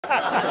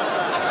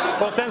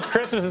Well, since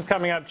Christmas is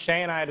coming up,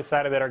 Che and I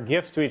decided that our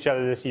gifts to each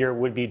other this year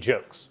would be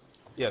jokes.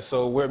 Yeah,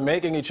 so we're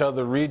making each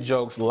other read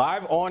jokes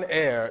live on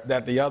air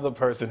that the other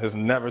person has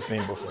never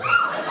seen before.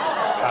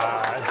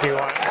 Do you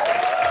want?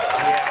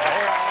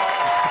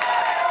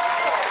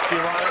 Do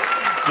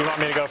you want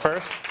me to go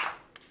first?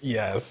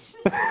 Yes.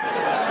 Okay.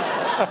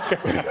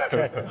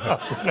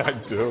 I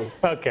do.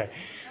 Okay.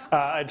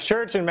 A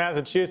church in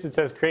Massachusetts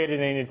has created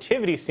a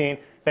nativity scene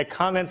that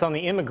comments on the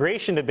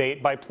immigration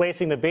debate by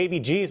placing the baby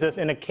Jesus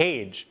in a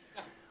cage,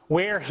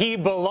 where he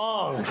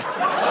belongs.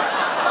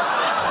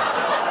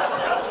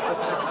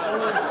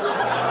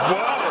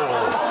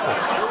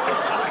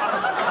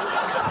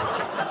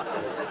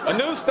 A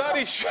new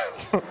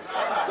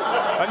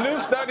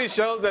study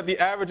shows that the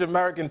average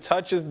American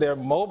touches their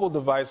mobile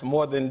device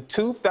more than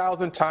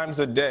 2,000 times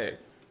a day.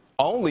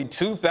 Only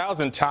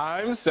 2,000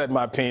 times, said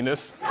my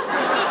penis.